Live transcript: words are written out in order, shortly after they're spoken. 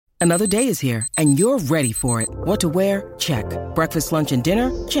Another day is here, and you're ready for it. What to wear? Check. Breakfast, lunch, and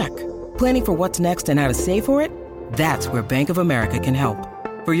dinner? Check. Planning for what's next and how to save for it? That's where Bank of America can help.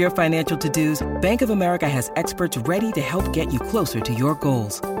 For your financial to-dos, Bank of America has experts ready to help get you closer to your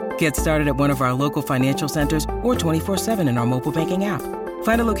goals. Get started at one of our local financial centers or 24/7 in our mobile banking app.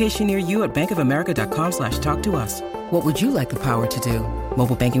 Find a location near you at bankofamerica.com/talktous. What would you like the power to do?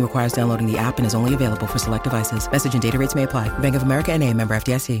 Mobile banking requires downloading the app and is only available for select devices. Message and data rates may apply. Bank of America N.A., member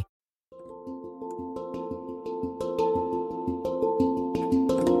FDIC.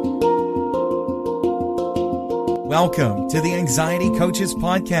 Welcome to the Anxiety Coaches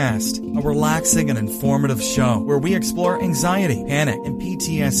Podcast, a relaxing and informative show where we explore anxiety, panic, and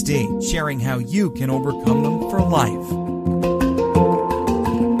PTSD, sharing how you can overcome them for life.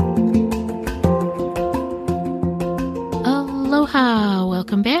 Aloha!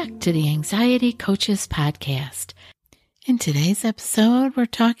 Welcome back to the Anxiety Coaches Podcast. In today's episode, we're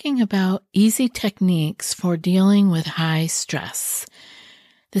talking about easy techniques for dealing with high stress.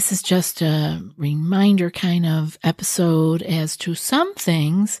 This is just a reminder kind of episode as to some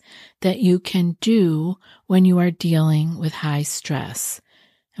things that you can do when you are dealing with high stress.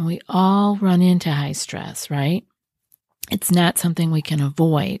 And we all run into high stress, right? It's not something we can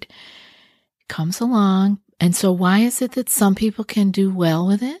avoid. It comes along. And so why is it that some people can do well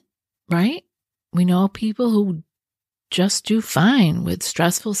with it, right? We know people who just do fine with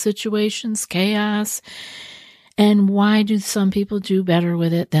stressful situations, chaos. And why do some people do better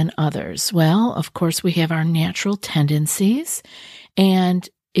with it than others? Well, of course, we have our natural tendencies. And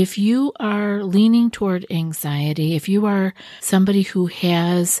if you are leaning toward anxiety, if you are somebody who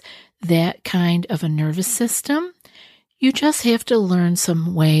has that kind of a nervous system, you just have to learn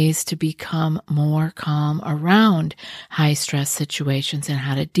some ways to become more calm around high stress situations and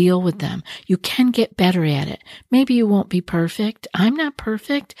how to deal with them. You can get better at it. Maybe you won't be perfect. I'm not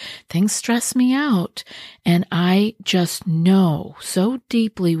perfect. Things stress me out. And I just know so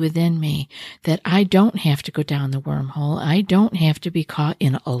deeply within me that I don't have to go down the wormhole. I don't have to be caught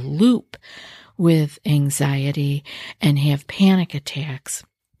in a loop with anxiety and have panic attacks.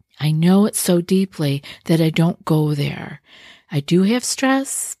 I know it so deeply that I don't go there. I do have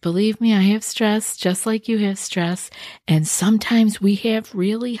stress. Believe me, I have stress just like you have stress. And sometimes we have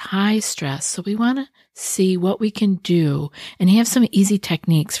really high stress. So we want to see what we can do and have some easy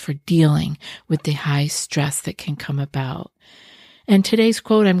techniques for dealing with the high stress that can come about. And today's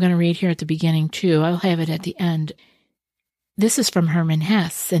quote I'm going to read here at the beginning too. I'll have it at the end. This is from Hermann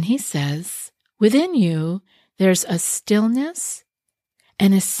Hesse, and he says, "Within you, there's a stillness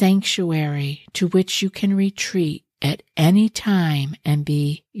and a sanctuary to which you can retreat at any time and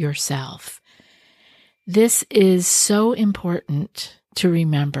be yourself." This is so important to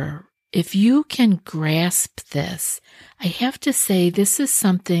remember. If you can grasp this, I have to say this is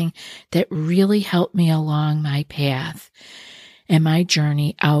something that really helped me along my path and my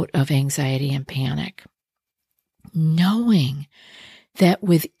journey out of anxiety and panic. Knowing that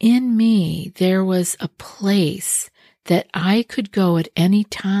within me there was a place that I could go at any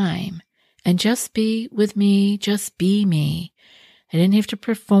time and just be with me, just be me. I didn't have to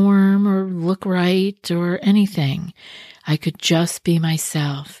perform or look right or anything. I could just be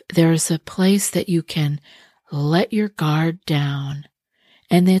myself. There's a place that you can let your guard down,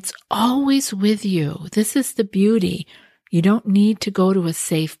 and it's always with you. This is the beauty. You don't need to go to a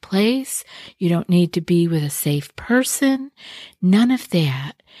safe place. You don't need to be with a safe person. None of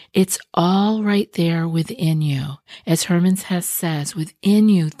that. It's all right there within you. As Hermann Hesse says, within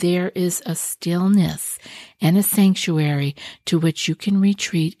you there is a stillness and a sanctuary to which you can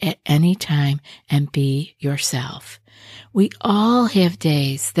retreat at any time and be yourself. We all have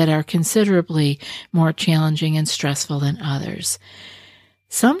days that are considerably more challenging and stressful than others.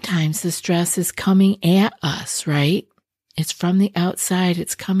 Sometimes the stress is coming at us, right? It's from the outside.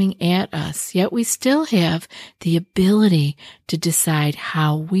 It's coming at us. Yet we still have the ability to decide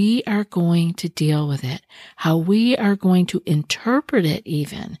how we are going to deal with it, how we are going to interpret it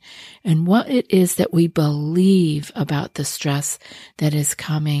even, and what it is that we believe about the stress that is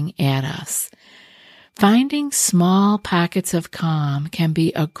coming at us. Finding small pockets of calm can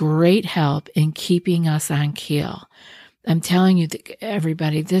be a great help in keeping us on keel. I'm telling you,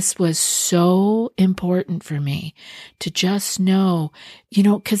 everybody, this was so important for me to just know,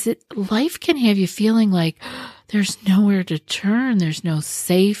 because life can have you feeling like there's nowhere to turn. There's no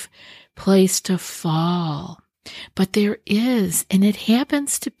safe place to fall. But there is, and it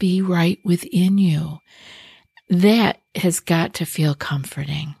happens to be right within you. That has got to feel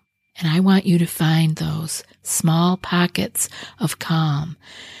comforting. And I want you to find those small pockets of calm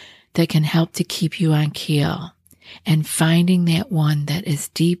that can help to keep you on keel. And finding that one that is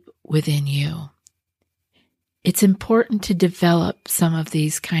deep within you. It's important to develop some of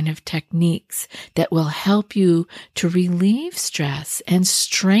these kind of techniques that will help you to relieve stress and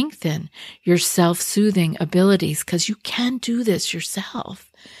strengthen your self-soothing abilities, because you can do this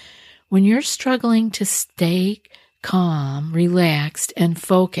yourself. When you're struggling to stay calm, relaxed, and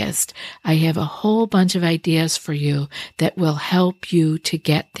focused, I have a whole bunch of ideas for you that will help you to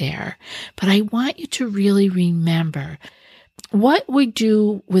get there. But I want you to really remember what we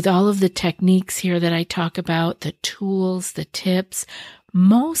do with all of the techniques here that I talk about, the tools, the tips.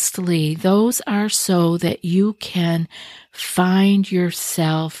 Mostly those are so that you can find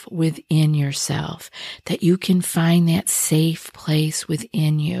yourself within yourself, that you can find that safe place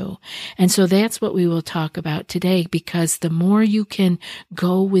within you. And so that's what we will talk about today, because the more you can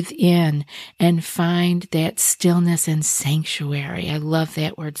go within and find that stillness and sanctuary, I love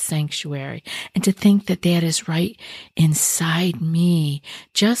that word sanctuary, and to think that that is right inside me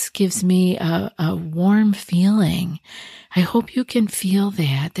just gives me a warm feeling. I hope you can feel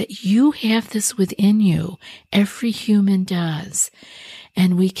that you have this within you. Every human does.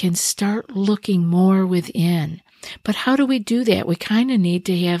 And we can start looking more within. But how do we do that? We kind of need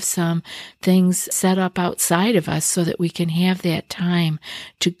to have some things set up outside of us so that we can have that time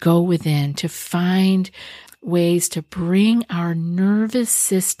to go within, to find ways to bring our nervous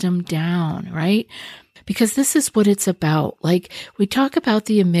system down, right? Because this is what it's about. Like, we talk about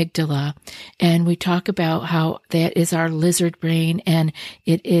the amygdala, and we talk about how that is our lizard brain, and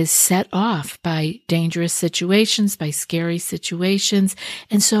it is set off by dangerous situations, by scary situations.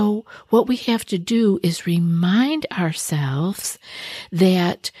 And so what we have to do is remind ourselves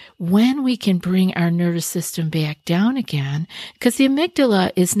that when we can bring our nervous system back down again, because the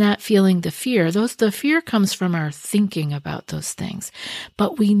amygdala is not feeling the fear. The fear comes from our thinking about those things.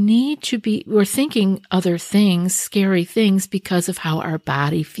 But we're thinking other things, scary things, because of how our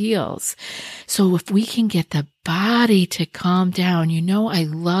body feels. So if we can get the body to calm down, I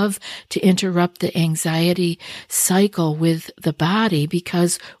love to interrupt the anxiety cycle with the body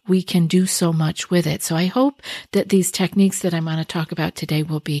because we can do so much with it. So I hope that these techniques that I'm going to talk about today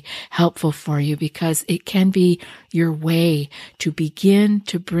will be helpful for you, because it can be your way to begin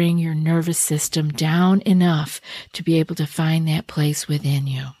to bring your nervous system down enough to be able to find that place within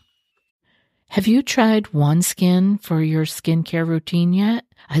you. Have you tried OneSkin for your skincare routine yet?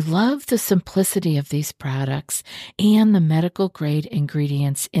 I love the simplicity of these products and the medical grade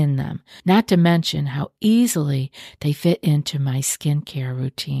ingredients in them, not to mention how easily they fit into my skincare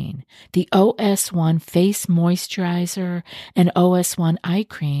routine. The OS1 Face Moisturizer and OS1 Eye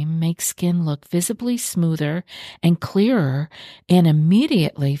Cream make skin look visibly smoother and clearer and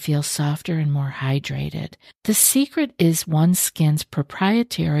immediately feel softer and more hydrated. The secret is OneSkin's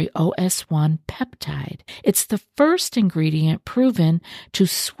proprietary OS1 peptide. It's the first ingredient proven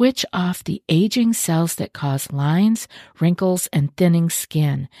to switch off the aging cells that cause lines, wrinkles, and thinning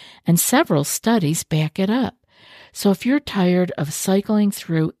skin, and several studies back it up. So if you're tired of cycling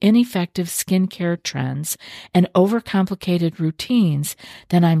through ineffective skincare trends and overcomplicated routines,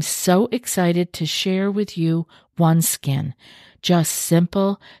 then I'm so excited to share with you OneSkin, just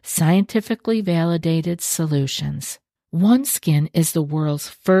simple, scientifically validated solutions. OneSkin is the world's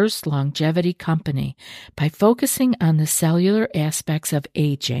first longevity company. By focusing on the cellular aspects of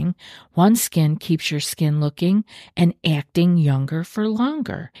aging, OneSkin keeps your skin looking and acting younger for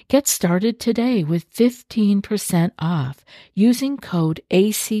longer. Get started today with 15% off using code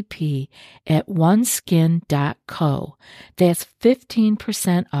ACP at oneskin.co. That's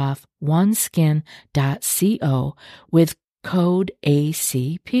 15% off oneskin.co with code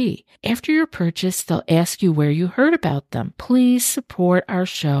ACP. After your purchase, they'll ask you where you heard about them. Please support our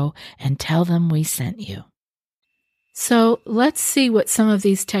show and tell them we sent you. So let's see what some of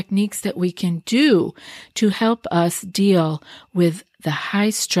these techniques that we can do to help us deal with the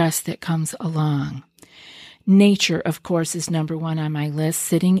high stress that comes along. Nature, of course, is number one on my list.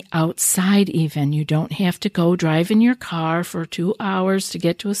 Sitting outside even. You don't have to go drive in your car for 2 hours to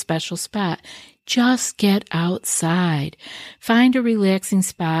get to a special spot. Just get outside. Find a relaxing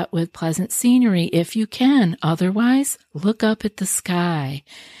spot with pleasant scenery if you can. Otherwise, look up at the sky.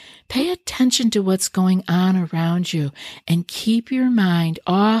 Pay attention to what's going on around you and keep your mind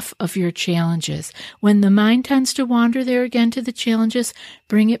off of your challenges. When the mind tends to wander there again to the challenges,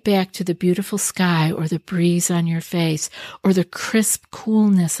 bring it back to the beautiful sky or the breeze on your face or the crisp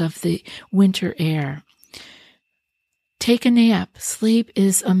coolness of the winter air. Take a nap. Sleep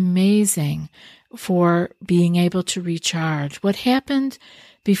is amazing. for being able to recharge. What happened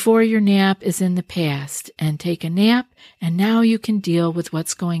before your nap is in the past, and take a nap, and now you can deal with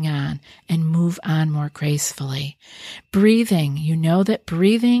what's going on and move on more gracefully. Breathing, you know that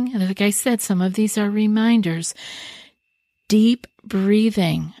breathing, like I said, some of these are reminders. Deep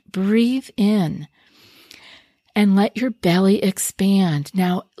breathing, breathe in and let your belly expand.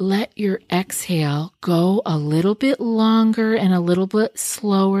 Now let your exhale go a little bit longer and a little bit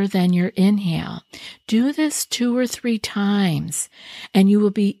slower than your inhale. Do this 2 or 3 times and you will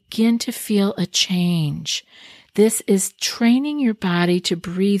begin to feel a change. This is training your body to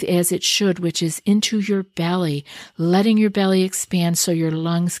breathe as it should, which is into your belly, letting your belly expand so your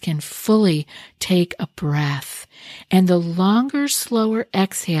lungs can fully take a breath. And the longer, slower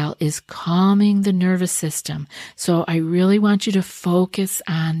exhale is calming the nervous system. So I really want you to focus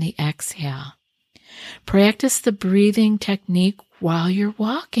on the exhale. Practice the breathing technique while you're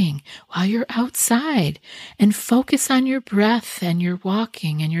walking, while you're outside, and focus on your breath and your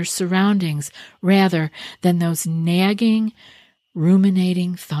walking and your surroundings rather than those nagging,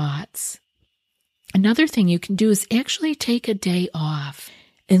 ruminating thoughts. Another thing you can do is actually take a day off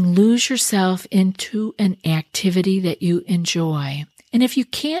and lose yourself into an activity that you enjoy. And if you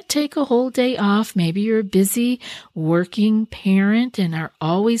can't take a whole day off, maybe you're a busy working parent and are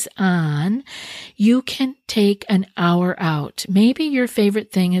always on, you can take an hour out. Maybe your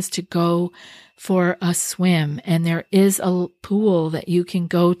favorite thing is to go for a swim and there is a pool that you can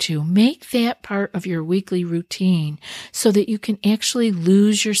go to. Make that part of your weekly routine so that you can actually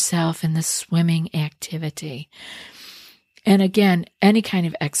lose yourself in the swimming activity. And again, any kind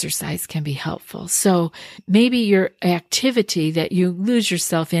of exercise can be helpful. So maybe your activity that you lose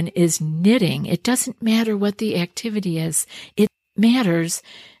yourself in is knitting. It doesn't matter what the activity is. It matters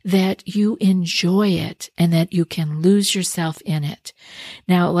that you enjoy it and that you can lose yourself in it.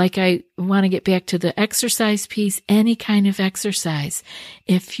 Now, like I want to get back to the exercise piece, any kind of exercise.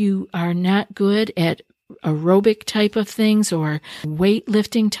 If you are not good at aerobic type of things or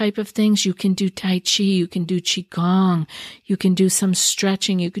weightlifting type of things, you can do Tai Chi, you can do Qigong, you can do some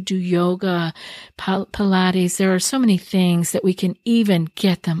stretching, you could do yoga, Pilates. There are so many things that we can even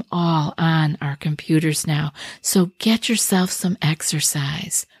get them all on our computers now. So get yourself some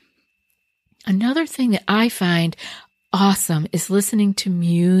exercise. Another thing that I find awesome is listening to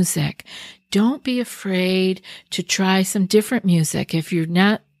music. Don't be afraid to try some different music. If you're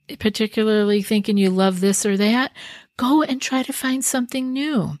not particularly thinking you love this or that, go and try to find something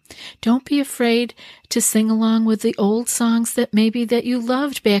new. Don't be afraid to sing along with the old songs that maybe that you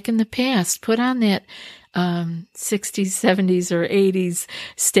loved back in the past. Put on that 60s, 70s, or 80s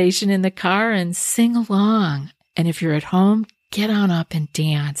station in the car and sing along. And if you're at home, get on up and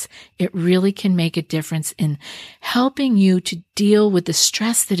dance. It really can make a difference in helping you to deal with the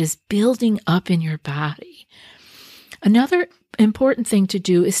stress that is building up in your body. Another important thing to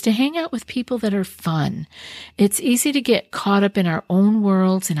do is to hang out with people that are fun. It's easy to get caught up in our own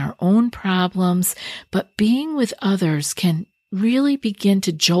worlds and our own problems, but being with others can really begin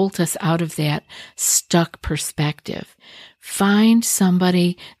to jolt us out of that stuck perspective. Find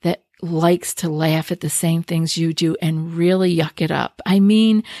somebody that likes to laugh at the same things you do and really yuck it up. I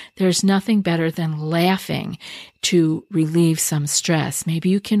mean, there's nothing better than laughing to relieve some stress. Maybe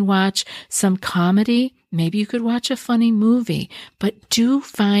you can watch some comedy. Maybe you could watch a funny movie, but do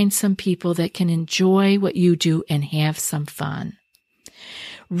find some people that can enjoy what you do and have some fun.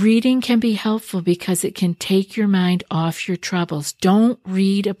 Reading can be helpful because it can take your mind off your troubles. Don't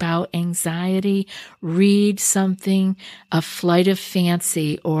read about anxiety. Read something, a flight of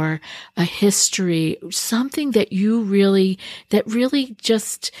fancy or a history, something that really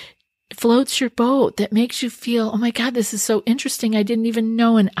just floats your boat, that makes you feel, oh my God, this is so interesting. I didn't even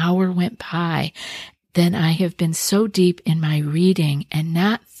know an hour went by. Then I have been so deep in my reading and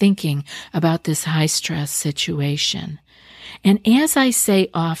not thinking about this high stress situation. And as I say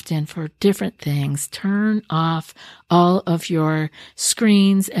often for different things, turn off all of your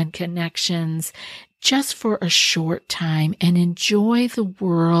screens and connections just for a short time and enjoy the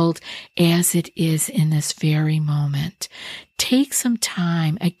world as it is in this very moment. Take some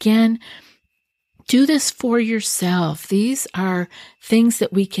time. Again, do this for yourself. These are things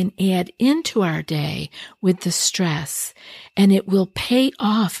that we can add into our day with the stress, and it will pay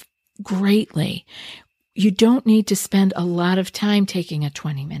off greatly. You don't need to spend a lot of time taking a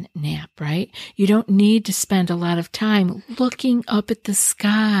 20-minute nap, right? You don't need to spend a lot of time looking up at the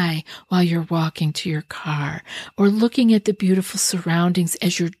sky while you're walking to your car or looking at the beautiful surroundings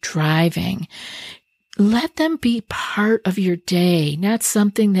as you're driving. Let them be part of your day, not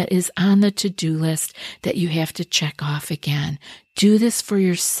something that is on the to-do list that you have to check off again. Do this for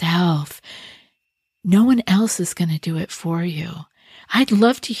yourself. No one else is going to do it for you. I'd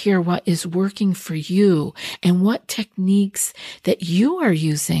love to hear what is working for you and what techniques that you are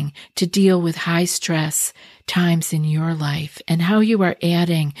using to deal with high stress times in your life and how you are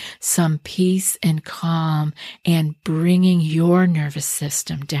adding some peace and calm and bringing your nervous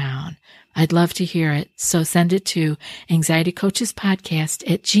system down. I'd love to hear it. So send it to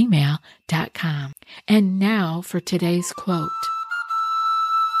anxietycoachespodcast@gmail.com. And now for today's quote.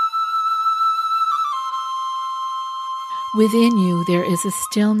 Within you, there is a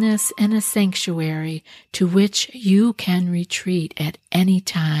stillness and a sanctuary to which you can retreat at any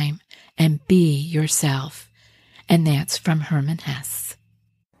time and be yourself. And that's from Hermann Hesse.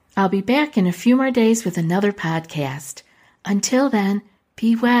 I'll be back in a few more days with another podcast. Until then,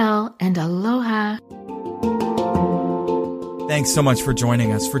 be well and aloha. Thanks so much for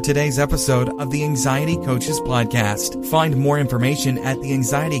joining us for today's episode of the Anxiety Coaches Podcast. Find more information at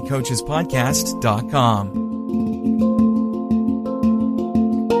theanxietycoachespodcast.com.